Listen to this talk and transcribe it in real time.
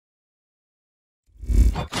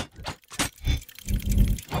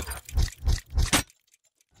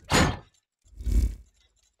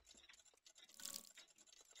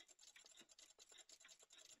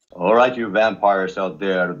All right, you vampires out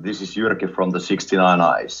there, this is Jyrki from the 69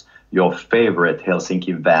 Eyes, your favorite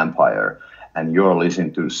Helsinki vampire, and you're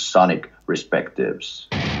listening to Sonic Perspectives.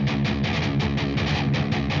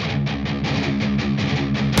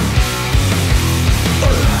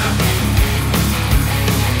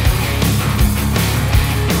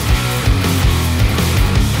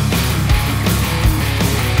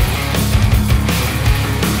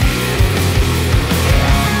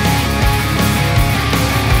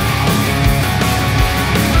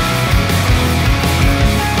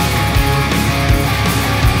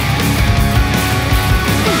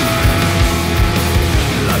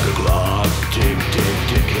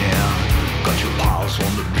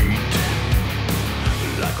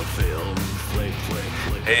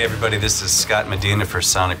 Hey everybody, this is Scott Medina for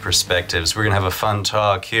Sonic Perspectives. We're going to have a fun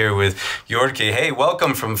talk here with Jyrki. Hey,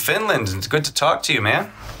 welcome from Finland. It's good to talk to you,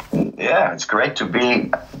 man. Yeah, it's great to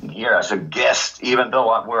be here as a guest, even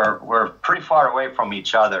though we're pretty far away from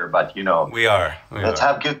each other, but you know. We are. Let's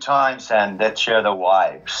have good times and let's share the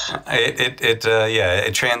vibes.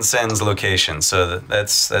 It transcends location, so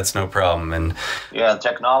that's no problem. And yeah,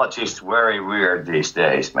 technology is very weird these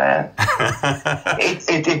days, man.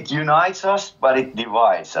 it unites us, but it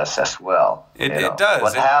divides us as well. It does.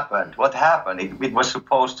 What happened? It was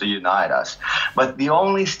supposed to unite us, but the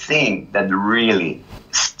only thing that really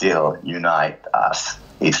still unite us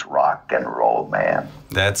is rock and roll, man.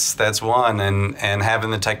 That's one, and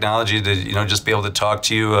having the technology to just be able to talk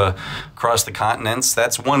to you across the continents,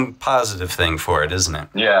 that's one positive thing for it, isn't it?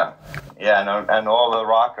 Yeah, and all the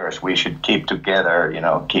rockers, we should keep together,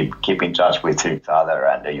 keep in touch with each other,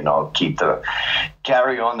 and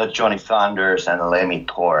carry on the Johnny Thunders and Lemmy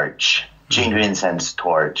Torch, Gene Vincent's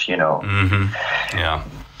Torch, Mm-hmm. Yeah.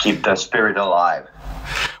 Keep the spirit alive.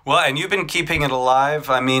 Well, and you've been keeping it alive.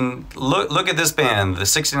 I mean, look at this band, the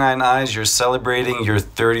 69 Eyes. You're celebrating your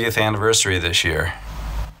 30th anniversary this year.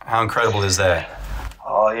 How incredible is that?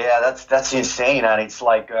 Oh yeah, that's insane, and it's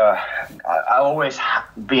like I always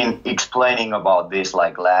been explaining about this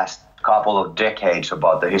like last couple of decades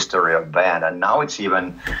about the history of band, and now it's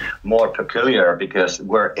even more peculiar because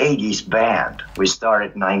we're 80s band. We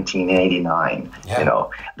started 1989. Yeah.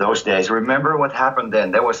 Those days. Remember what happened then?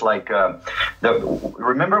 There was like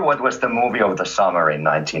remember what was the movie of the summer in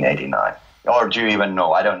 1989? Or do you even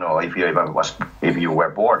know? I don't know if you were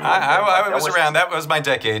born. I was around. That was my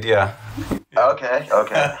decade. Yeah. Okay.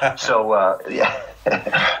 So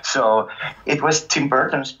so it was Tim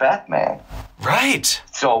Burton's Batman. Right.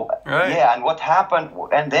 So yeah, and what happened?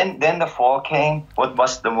 And then the fall came. What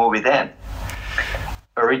was the movie then?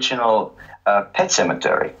 Original Pet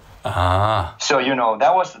Sematary. So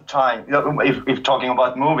that was the time. If talking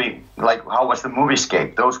about movie, like how was the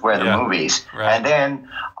moviescape? Those were the movies, right. And then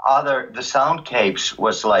the soundscapes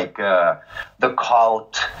was like the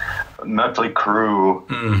Cult, Mötley Crüe,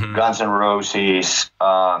 mm-hmm. Guns N' Roses,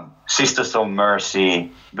 Sisters of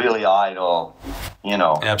Mercy, Billy Idol.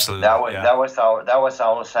 Absolutely. That was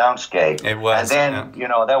our soundscape. It was. And then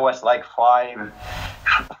there was like five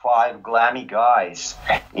glammy guys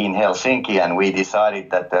in Helsinki, and we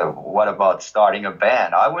decided that what about starting a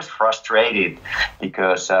band? I was frustrated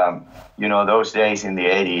because those days in the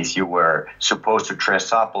 80s you were supposed to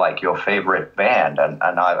dress up like your favorite band, and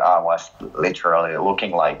I was literally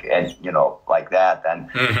looking like that, and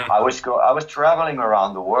mm-hmm. I was traveling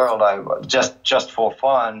around the world. I just for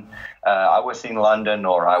fun. I was in London,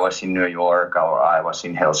 or I was in New York, or I was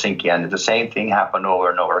in Helsinki, and the same thing happened over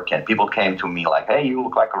and over again. People came to me like, "Hey, you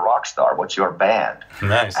look like a rock star. What's your band?"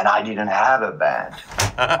 Nice. And I didn't have a band,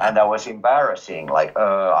 and that was embarrassing. Like,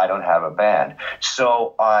 I don't have a band.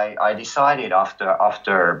 So I decided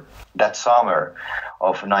after that summer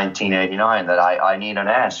of 1989 that I need an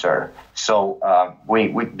answer. So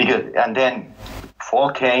and then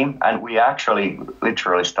fall came, and we actually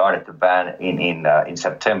literally started the band in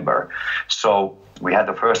September. So we had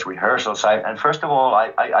the first rehearsals. And first of all,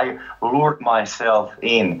 I lured myself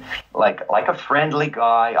in like a friendly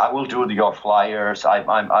guy. I will do your flyers.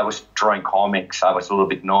 I was drawing comics. I was a little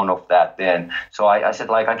bit known of that then. So I said,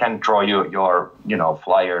 like, I can draw your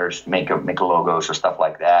flyers, make logos or stuff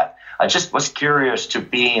like that. I just was curious to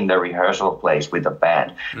be in the rehearsal place with the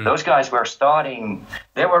band. Those guys were starting.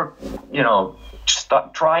 They were,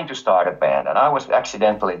 trying to start a band, and I was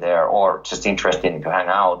accidentally there, or just interested to hang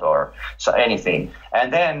out, or anything.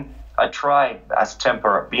 And then I tried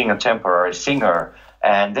being a temporary singer,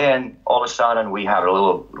 and then all of a sudden we had a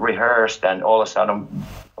little rehearsed, and all of a sudden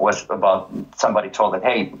was about somebody told that,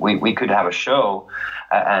 hey, we could have a show,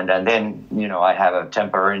 and then I have a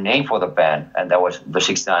temporary name for the band, and that was the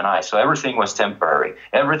 69 Eyes. So everything was temporary.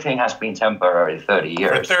 Everything has been temporary 30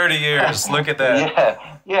 years. For 30 years, look at that.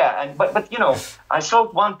 Yeah, and but I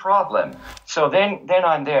solved one problem. So then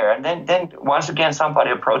I'm there, and then once again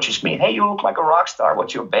somebody approaches me. Hey, you look like a rock star.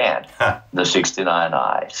 What's your band? The 69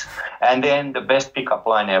 Eyes. And then the best pickup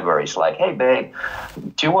line ever is like, hey, babe,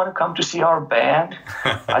 do you want to come to see our band?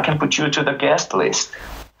 I can put you to the guest list.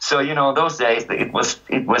 So those days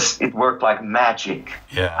it worked like magic.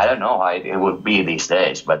 Yeah. I don't know how it would be these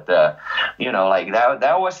days, but like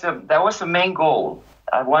that was the main goal.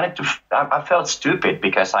 I felt stupid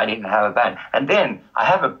because I didn't have a band. And then I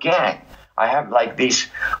have a gang. I have like these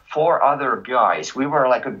 4 other guys. We were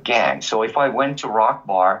like a gang. So if I went to rock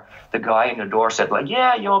bar, the guy in the door said like,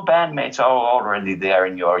 yeah, your bandmates are already there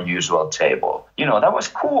in your usual table. That was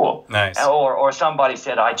cool. Nice. Or somebody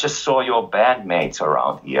said, I just saw your bandmates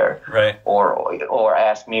around here. Right. Or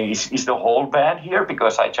asked me, is the whole band here?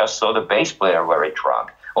 Because I just saw the bass player very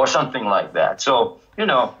drunk. Or something like that. So,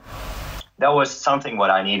 that was something what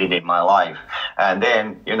I needed in my life. And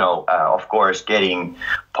then, of course, getting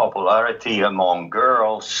popularity among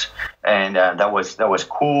girls, and that was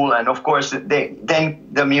cool. And of course, then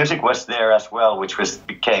the music was there as well, which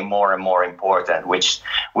became more and more important, which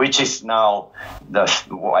is now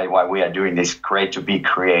why we are doing this. Great to be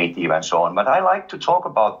creative and so on. But I like to talk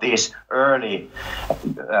about these early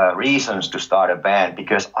reasons to start a band,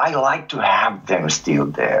 because I like to have them still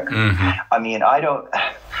there. Mm-hmm. I mean, I don't.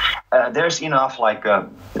 There's enough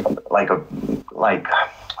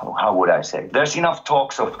how would I say? There's enough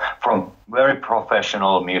talks from very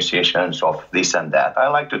professional musicians of this and that. I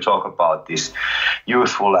like to talk about this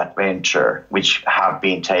youthful adventure, which have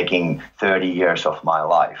been taking 30 years of my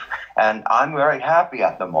life. And I'm very happy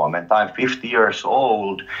at the moment. I'm 50 years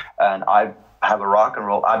old, and I have a rock and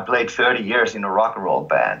roll. I played 30 years in a rock and roll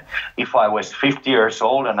band. If I was 50 years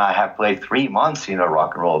old and I have played 3 months in a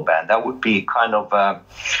rock and roll band, that would be kind of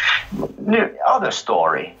other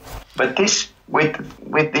story. But this,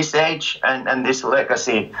 with this age and this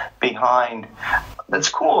legacy behind, that's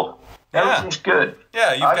cool. Yeah. Everything's good.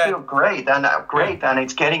 Yeah, I feel great, and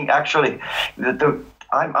it's getting actually.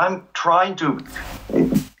 I'm trying to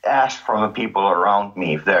ask from the people around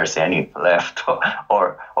me if there's any left,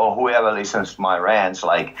 or whoever listens to my rants,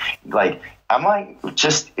 like am I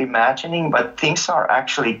just imagining? But things are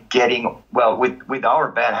actually getting, well, with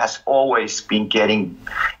our band has always been getting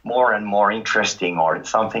more and more interesting, or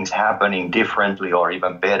something's happening differently or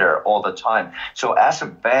even better all the time. So as a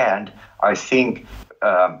band, I think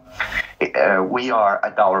we are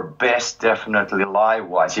at our best, definitely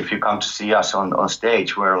live-wise. If you come to see us on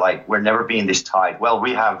stage, we're never been this tight. Well,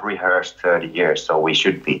 we have rehearsed 30 years, so we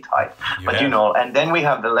should be tight. Yeah. But and then we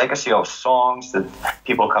have the legacy of songs that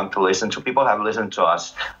people come to listen to. People have listened to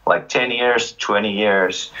us like 10 years, 20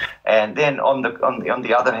 years, and then on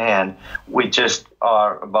the other hand, we just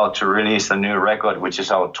are about to release a new record, which is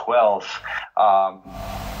our 12th,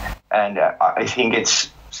 and I think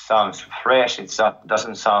sounds fresh. It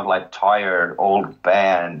doesn't sound like tired old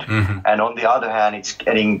band. Mm-hmm. And on the other hand, it's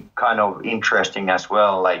getting kind of interesting as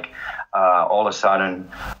well. Like all of a sudden,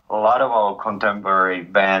 a lot of our contemporary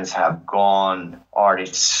bands have gone.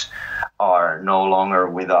 Artists are no longer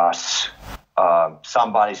with us.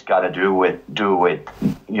 Somebody's got to do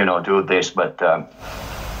this. But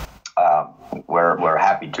we're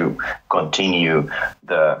happy to continue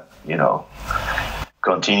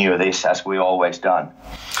continue this as we always done.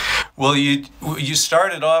 Well, you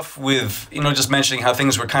started off with, just mentioning how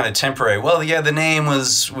things were kind of temporary. Well, yeah, the name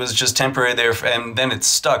was just temporary there, and then it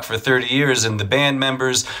stuck for 30 years. And the band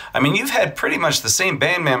members, I mean, you've had pretty much the same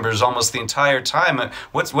band members almost the entire time.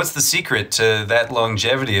 What's the secret to that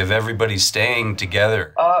longevity of everybody staying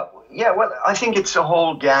together? Yeah, well, I think it's a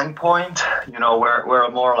whole gang point. We're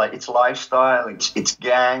more like, it's lifestyle, it's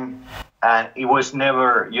gang, and it was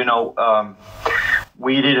never,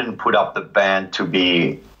 we didn't put up the band to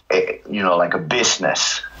be, like a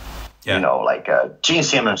business. Yeah. Like Gene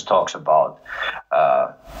Simmons talks about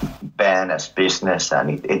band as business,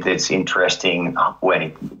 and it's interesting when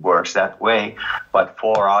it works that way. But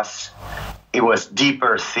for us, it was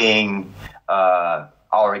deeper thing.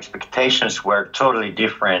 Our expectations were totally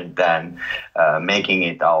different than making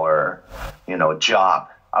it our, job.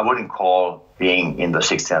 I wouldn't call being in the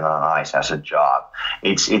 69 Eyes as a job.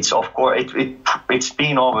 It's of course it's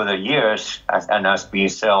been over the years and has been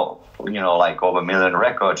sell like over 1 million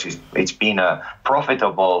records. It's been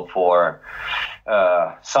profitable for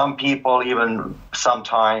some people, even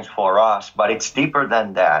sometimes for us. But it's deeper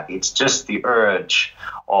than that. It's just the urge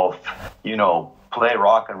of play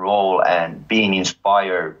rock and roll and being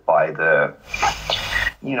inspired by the,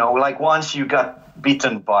 like once you got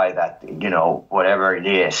bitten by that, whatever it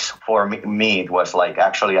is. For me, it was like,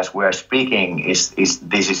 actually, as we're speaking, it's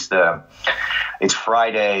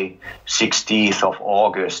Friday, 16th of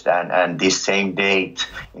August, and this same date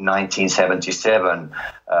in 1977,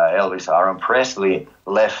 Elvis Aaron Presley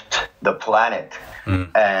left the planet.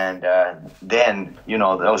 And then,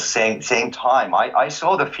 those same time, I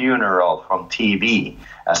saw the funeral from TV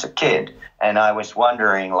as a kid. And I was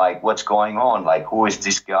wondering, like, what's going on? Like, who is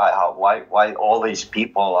this guy? Why all these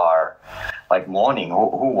people are, like, mourning?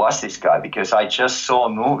 Who was this guy? Because I just saw a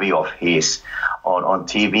movie of his on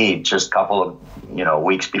TV just a couple of,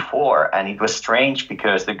 weeks before. And it was strange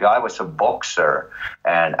because the guy was a boxer.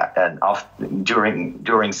 And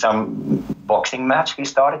during some boxing match, he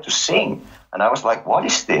started to sing. And I was like, what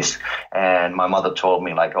is this? And my mother told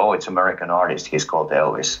me, like, oh, it's an American artist. He's called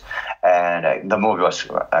Elvis. And the movie was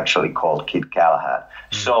actually called Kid Callahan.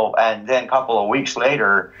 So, and then a couple of weeks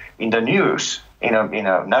later, in the news, in a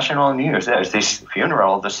national news, there's this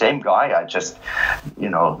funeral of the same guy I just,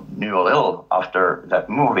 knew a little after that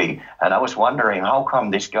movie. And I was wondering, how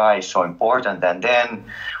come this guy is so important? And then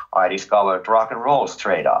I discovered rock and roll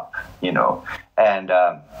straight up, and...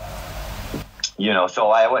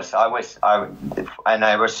 so and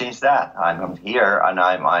ever since that, I'm here, and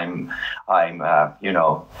I'm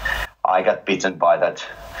I got bitten by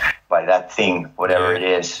that thing, whatever it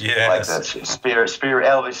is, like the spirit,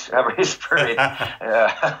 Elvis, every spirit,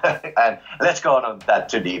 and let's go on that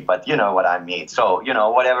too deep, but you know what I mean. So,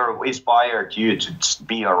 whatever inspired you to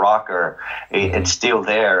be a rocker, it's still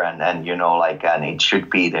there, and and it should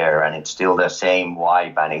be there, and it's still the same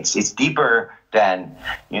vibe, and it's deeper than,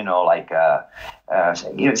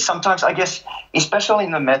 sometimes I guess, especially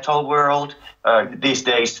in the metal world these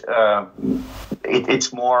days,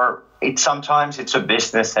 sometimes it's a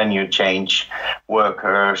business and you change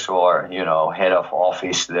workers or, head of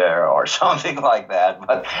office there or something like that.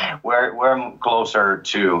 But we're closer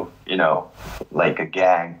to, like a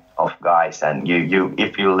gang of guys, and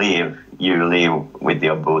if you leave with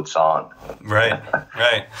your boots on. Right.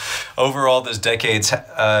 Over all those decades,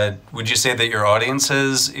 would you say that your audience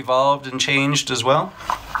has evolved and changed as well?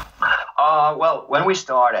 Well, when we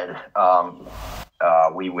started,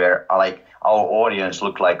 we were like, our audience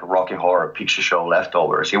looked like Rocky Horror Picture Show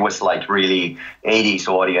leftovers. It was like really 80s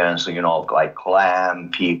audience, like glam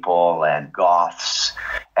people and goths.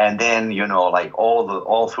 And then, like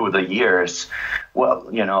all through the years, well,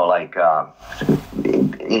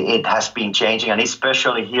 it has been changing. And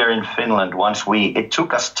especially here in Finland, it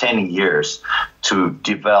took us 10 years to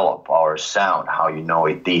develop our sound, how you know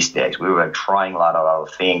it these days. We were trying a lot of other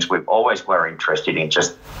things. We've always were interested in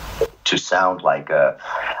just to sound like a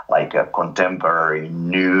contemporary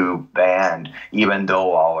new band, even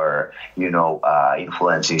though our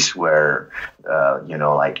influences were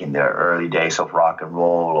like in the early days of rock and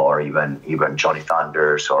roll, or even Johnny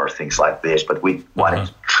Thunders or things like this. But we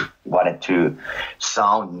wanted to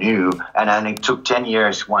sound new, and then it took 10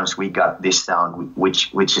 years once we got this sound,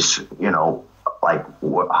 which is like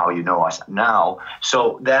how you know us now.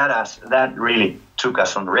 So that really took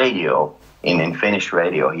us on radio. In Finnish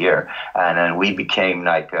radio here, and then we became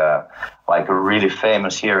like really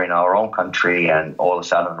famous here in our own country, and all of a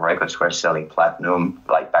sudden records were selling platinum,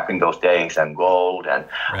 like back in those days, and gold,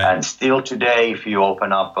 and still today, if you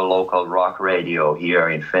open up a local rock radio here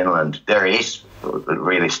in Finland, there is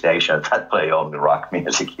really stations that play only rock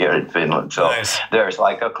music here in Finland. So there's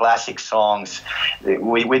like a classic songs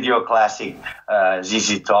with your classic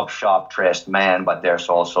ZZ Top Shop Dressed Man, but there's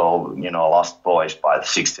also Lost Boys by the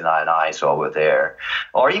 69 Eyes over there.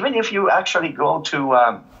 Or even if you actually go to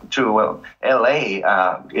LA,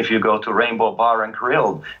 if you go to Rainbow Bar and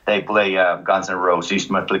Grill, they play Guns N' Roses,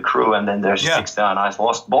 Mötley Crüe, and then there's 69 Eyes,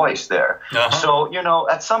 Lost Boys there. So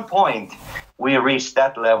at some point we reached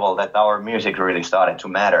that level that our music really started to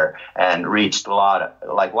matter and reached a lot,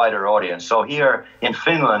 like wider audience. So here in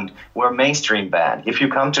Finland, we're a mainstream band. If you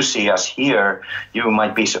come to see us here, you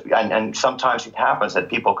might be, and sometimes it happens that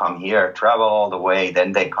people come here, travel all the way,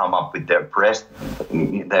 then they come up with their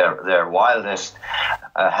wildest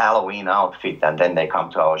Halloween outfit, and then they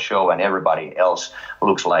come to our show, and everybody else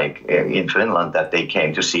looks like in Finland that they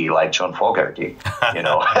came to see like John Fogerty,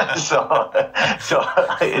 so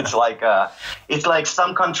it's like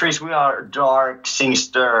some countries we are dark,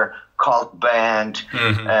 sinister, cult band,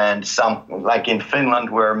 and some, like in Finland,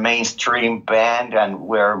 we're a mainstream band, and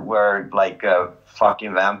we're like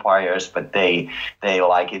fucking vampires, but they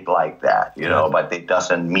like it like that, you know. But it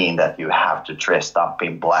doesn't mean that you have to dress up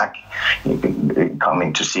in black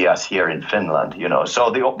coming to see us here in Finland, you know. So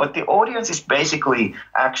the audience is basically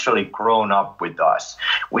actually grown up with us.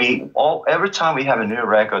 Every time we have a new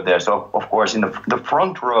record, there's of course in the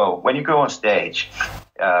front row when you go on stage.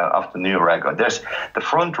 Of the new record, the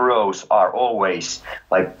front rows are always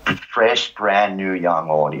like fresh, brand new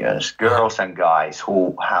young audience, girls and guys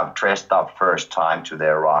who have dressed up first time to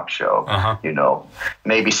their rock show, you know,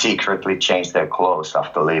 maybe secretly changed their clothes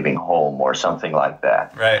after leaving home or something like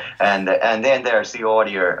that. Right. And then there's the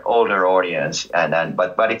older audience,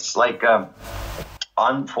 but it's like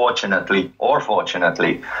unfortunately or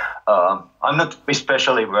fortunately, I'm not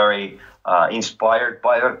especially very inspired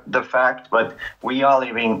by the fact, but we are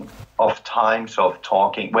living of times of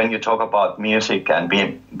talking. When you talk about music and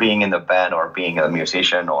being in the band or being a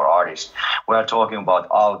musician or artist, we are talking about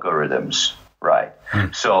algorithms, right?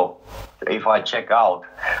 So if I check out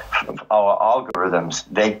our algorithms,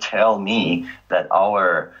 they tell me that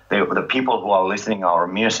the people who are listening our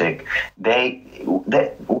music, they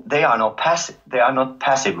are not passive. They are not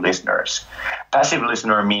passive listeners. Passive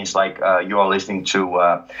listener means like you are listening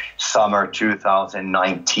to summer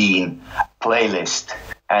 2019 playlist,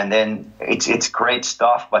 and then it's great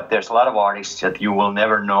stuff. But there's a lot of artists that you will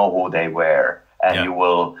never know who they were. And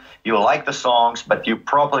you like the songs, but you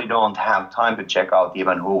probably don't have time to check out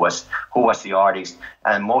even who was the artist,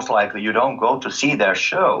 and most likely you don't go to see their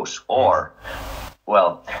shows or,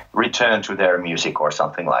 well, return to their music or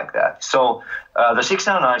something like that. So the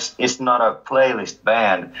 609 is not a playlist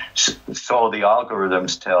band, so the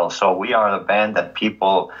algorithms tell. So we are the band that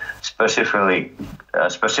people specifically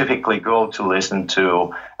go to listen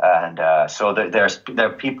to, and so there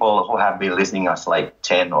are people who have been listening us like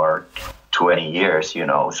 10 or 20 years, you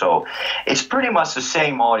know. So it's pretty much the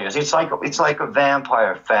same audience. It's like a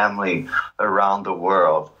vampire family around the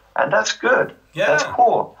world, and that's good. Yeah, that's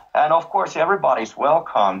cool. And of course, everybody's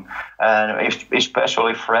welcome, and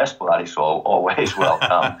especially fresh blood is always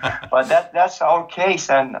welcome. But that's our case,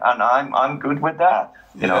 and I'm good with that.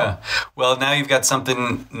 You know. Well, now you've got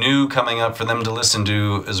something new coming up for them to listen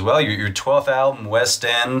to as well. Your 12th album, West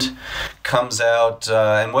End, comes out,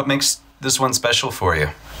 and what makes this one special for you?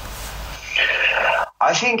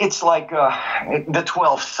 I think it's like the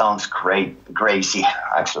 12th sounds crazy.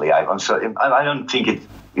 Actually, I don't think it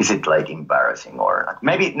is it like embarrassing or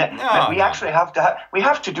maybe we actually have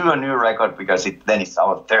to do a new record because then it's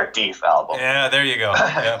our 13th album. Yeah, there you go.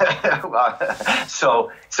 Yeah. So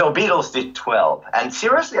Beatles did 12, and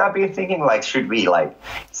seriously, I've been thinking like, should we like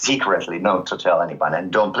secretly, not to tell anyone,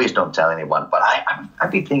 and please don't tell anyone, but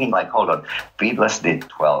I've been thinking like, hold on, Beatles did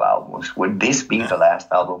 12 albums. Would this be the last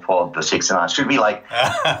album for the 609? Should we like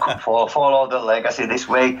follow the legacy this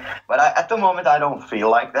way? But at the moment, I don't feel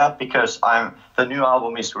like that because the new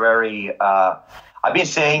album is very. I've been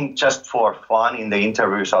saying just for fun in the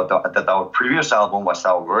interviews that our previous album was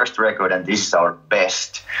our worst record and this is our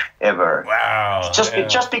best ever. Wow!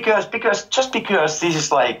 Just because this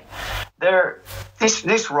is like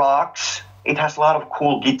this rocks. It has a lot of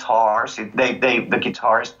cool guitars. The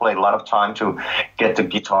guitarists played a lot of time to get the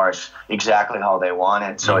guitars exactly how they want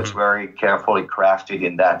it. So it's very carefully crafted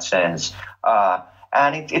in that sense.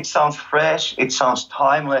 And it sounds fresh. It sounds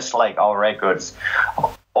timeless like our records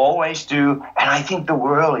always do. And I think the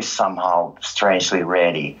world is somehow strangely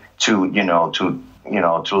ready to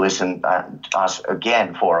listen to us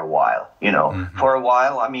again for a while. For a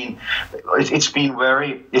while, I mean, it's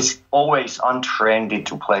always untrendy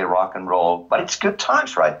to play rock and roll, but it's good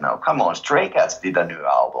times right now. Come on, Stray Cats did a new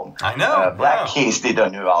album. I know. Black Keys did a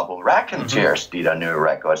new album. Raconteurs did a new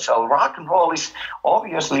record. So rock and roll is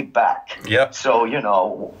obviously back. Yep. So,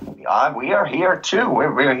 we are here too.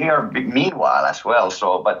 We're here meanwhile as well.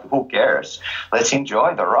 So, but who cares? Let's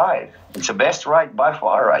enjoy the ride. It's the best ride by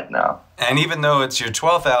far right now. And even though it's your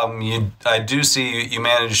 12th album, I do see you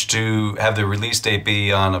managed to have the release date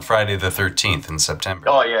be on a Friday the 13th in September.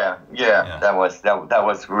 Oh yeah. That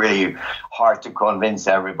was really hard to convince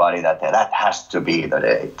everybody that has to be the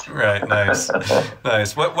date. Right, nice,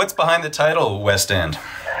 nice. What's behind the title West End?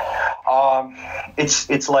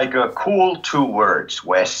 It's like a cool 2 words.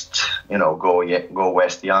 West, go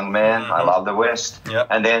west, young man. I love the West. Yep.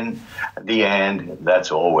 And then the end,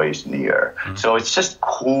 that's always near. So it's just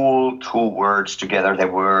cool 2 words together. They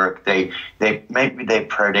work. Maybe they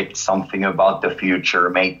predict something about the future.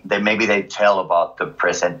 Maybe they tell about the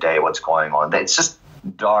present day, what's going on. It's just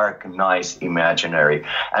dark, nice, imaginary.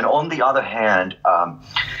 And on the other hand,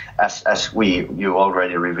 as you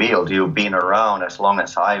already revealed, you've been around as long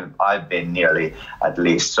as I've been, nearly at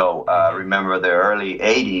least. So remember the early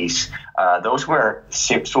 80s. Those were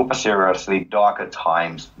super seriously darker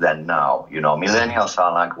times than now. You know, millennials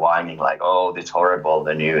are like whining, like, oh, it's horrible,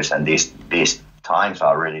 the news, and these times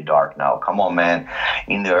are really dark now. Come on, man.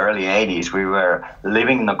 In the early 80s, we were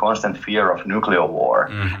living in a constant fear of nuclear war.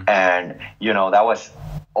 Mm-hmm. And, you know, that was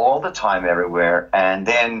all the time everywhere. And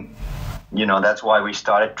then, you know, that's why we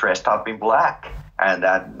started dressed up in black. And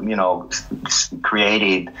that, you know,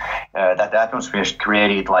 created, that atmosphere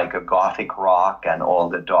created like a gothic rock and all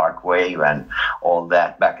the dark wave and all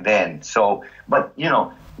that back then. So, but, you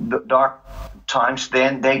know, the dark times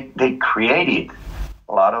then, they created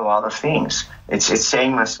a lot of other things. It's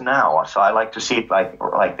same as now. So I like to see it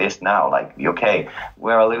like this now. Like, okay,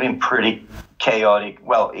 we're living pretty chaotic,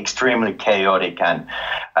 well, extremely chaotic and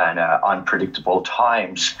unpredictable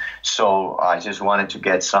times. So I just wanted to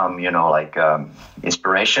get some, you know, like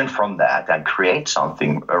inspiration from that and create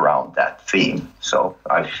something around that theme. So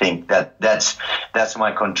I think that's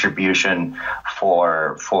my contribution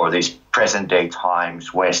for these present day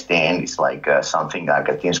times. West End is like something I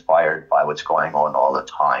get inspired by what's going on all the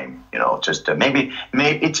time. You know, just maybe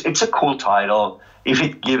it's a cool title. If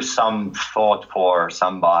it gives some thought for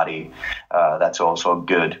somebody, that's also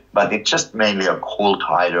good. But it's just mainly a cool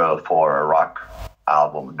title for a rock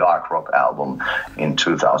album, dark rock album in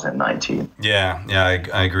 2019. Yeah,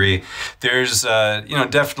 I agree. There's, you know,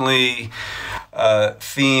 definitely a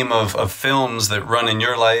theme of films that run in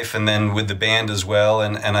your life and then with the band as well.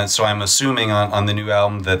 And so I'm assuming on the new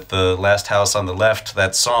album that The Last House on the Left,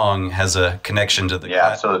 that song has a connection to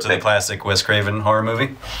the classic Wes Craven horror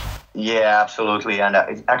movie. Yeah, absolutely. And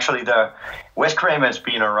actually, the Wes Craven's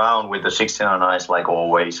been around with the 16 on Ice like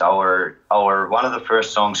always. Our one of the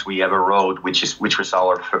first songs we ever wrote, which was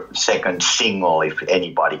our second single, if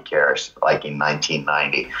anybody cares, like in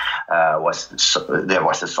 1990, there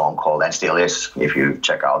was a song called, and still is, if you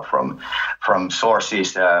check out from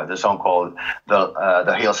sources, the song called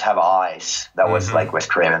The Hills Have Eyes. That was like Wes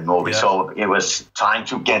Craven movie. Yeah. So it was time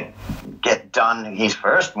to get done his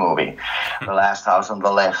first movie, The Last House on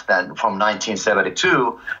the Left, and from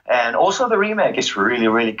 1972, and also the remake is really,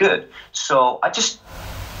 really good. So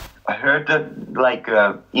I heard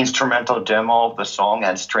the instrumental demo of the song,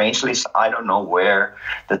 and strangely, I don't know where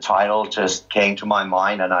the title just came to my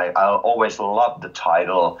mind, and I always loved the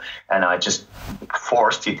title, and I just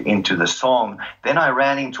forced it into the song. Then I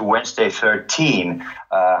ran into Wednesday 13,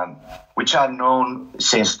 which I've known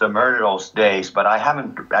since the Murderals days, but I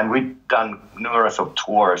haven't, and we've done numerous of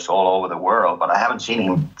tours all over the world, but I haven't seen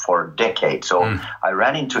him for a decade. So I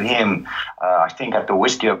ran into him, I think at the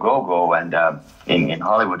Whiskey A Go Go and in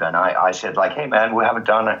Hollywood, and I said, like, hey man, we haven't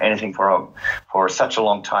done anything for such a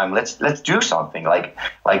long time. Let's do something. Like,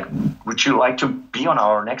 would you like to be on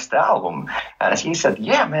our next album? And he said,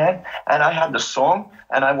 yeah, man. And I had the song,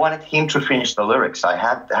 and I wanted him to finish the lyrics. I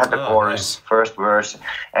had the chorus, nice. First verse,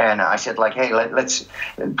 and I said, like, hey, let's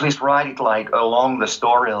please write it like along the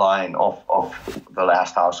storyline of The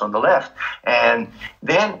Last House on the Left. And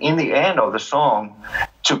then in the end of the song,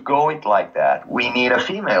 to go it like that, we need a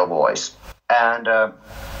female voice. And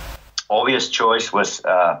obvious choice was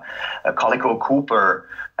Calico Cooper,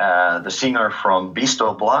 the singer from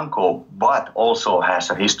Bisto Blanco, but also has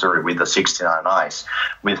a history with the 69 Eyes.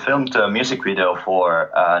 We filmed a music video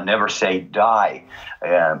for Never Say Die,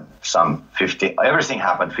 everything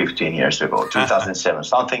happened 15 years ago, 2007,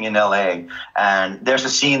 something in LA. And there's a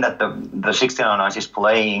scene that the 69 Eyes is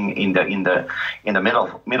playing in the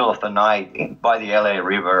middle of the night by the LA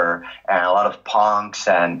River, and a lot of punks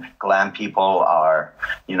and glam people are,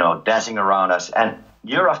 you know, dancing around us. And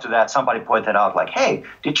year after that, somebody pointed out, like, hey,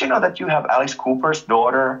 did you know that you have Alice Cooper's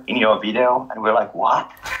daughter in your video? And we're like,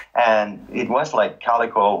 what? And it was like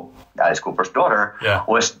Calico, Alice Cooper's daughter,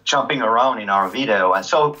 was jumping around in our video. And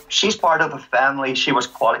so she's part of the family. She was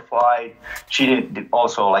qualified. She did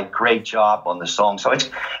also like great job on the song. So it's,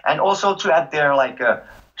 and also to add there like a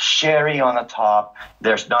Sherry on the top,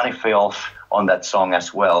 there's Donny Filth on that song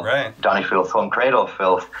as well. Right. Donny Filth from Cradle of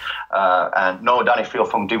Filth. And no, Donny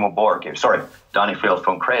Filth from Dimmu Borgir. Sorry, Donny Filth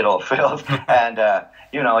from Cradle of Filth. And,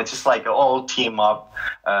 you know, it's just like an all team up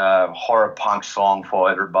horror punk song for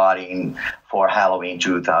everybody for Halloween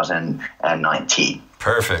 2019.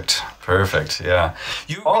 Perfect, yeah.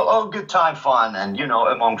 All good time fun and, you know,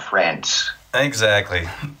 among friends. Exactly.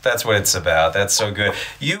 That's what it's about. That's so good.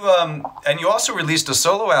 You and you also released a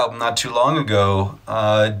solo album not too long ago.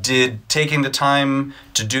 Did taking the time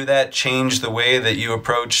to do that change the way that you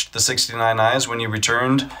approached the 69 Eyes when you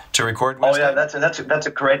returned to record? Oh yeah, that's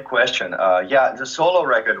a great question. Yeah, the solo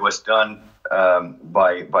record was done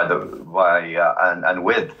by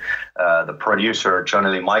with the producer Johnny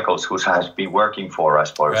Lee Michaels, who has been working for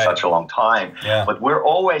us for such a long time. Yeah. But we're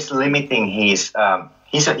always limiting his.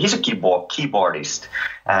 He's a keyboardist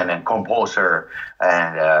and composer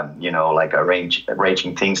and like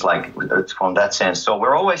arranging things like from that sense. So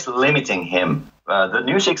we're always limiting him. The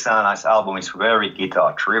new 69 Eyes album is very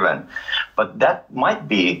guitar driven, but that might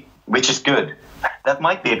be, which is good. That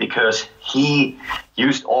might be because he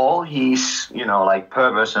used all his,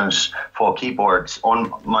 percussions for keyboards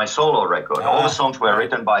on my solo record. All the songs were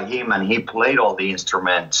written by him, and he played all the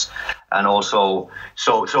instruments. And also,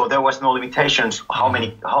 so there was no limitations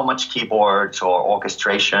how much keyboards or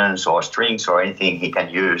orchestrations or strings or anything he can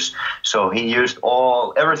use. So he used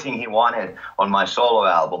everything he wanted on my solo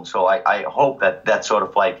album. So I hope that sort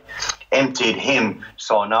of like emptied him.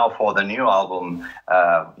 So now for the new album,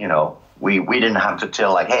 we didn't have to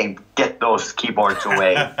tell like, hey, get those keyboards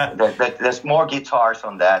away. There's more guitars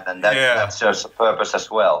on that, and that serves a purpose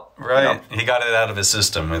as well. Right, He got it out of his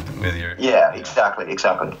system with your. Yeah, exactly.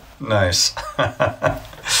 Nice.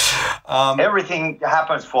 Everything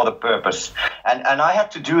happens for the purpose, and I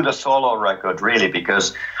had to do the solo record really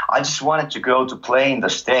because I just wanted to go to play in the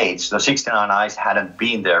States. The 69 Eyes hadn't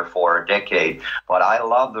been there for a decade, but I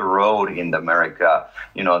love the road in America.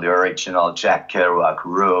 The original Jack Kerouac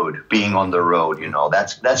road, being on the road.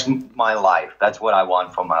 That's my life. That's what I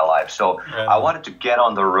want for my life. So I wanted to get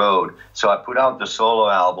on the road. So I put out the solo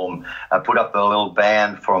album. I put up a little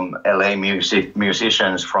band from LA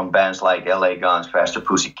musicians from bands like LA Guns, Faster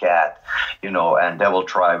Pussycat, and Devil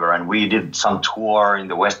Driver, and we did some tour in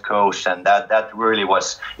the West Coast, and that really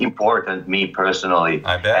was important me personally.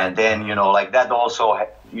 I bet. And then that also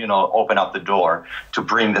open up the door to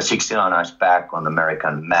bring the 69 Eyes back on the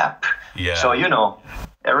American map. Yeah. So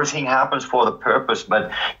everything happens for the purpose,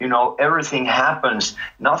 but everything happens.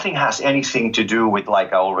 Nothing has anything to do with,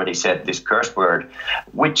 like I already said, this curse word,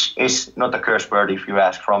 which is not a curse word if you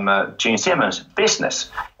ask from Gene Simmons. Business.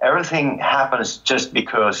 Everything happens just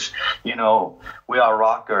because we are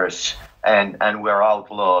rockers and we're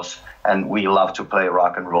outlaws and we love to play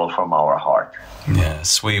rock and roll from our heart. Yeah,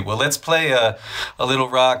 sweet. Well, let's play a little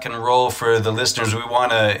rock and roll for the listeners. We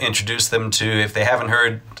want to introduce them to, if they haven't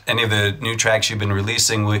heard any of the new tracks you've been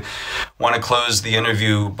releasing, we want to close the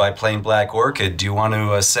interview by playing Black Orchid. Do you want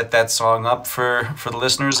to set that song up for the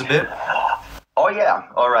listeners a bit? Oh, yeah.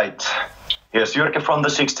 All right. Here's Jyrki from the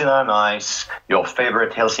 69 Eyes, your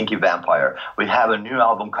favorite Helsinki vampire. We have a new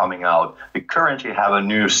album coming out. We currently have a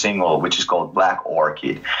new single, which is called Black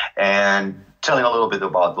Orchid. And telling a little bit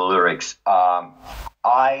about the lyrics,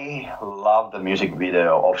 I love the music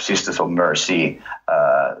video of Sisters of Mercy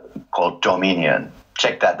called Dominion.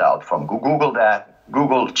 Check that out. Google that.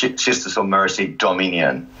 Google Sisters of Mercy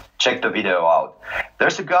Dominion. Check the video out.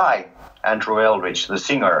 There's a guy, Andrew Eldridge, the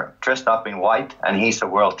singer, dressed up in white, and he's a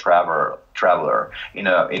world traveler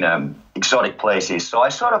in exotic places. So I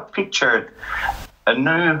sort of pictured a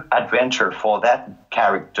new adventure for that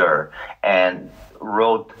character and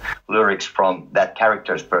wrote lyrics from that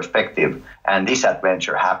character's perspective. And this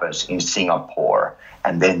adventure happens in Singapore.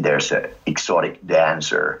 And then there's an exotic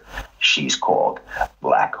dancer. She's called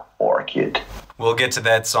Black Orchid. We'll get to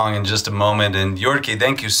that song in just a moment. And Jyrki,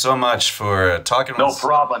 thank you so much for talking with us. No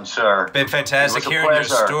problem, sir. It's been fantastic hearing your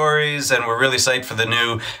stories, and we're really psyched for the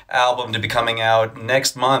new album to be coming out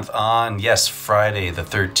next month on, Friday, the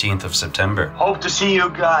 13th of September. Hope to see you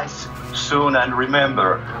guys soon, and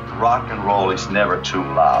remember, rock and roll is never too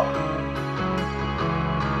loud.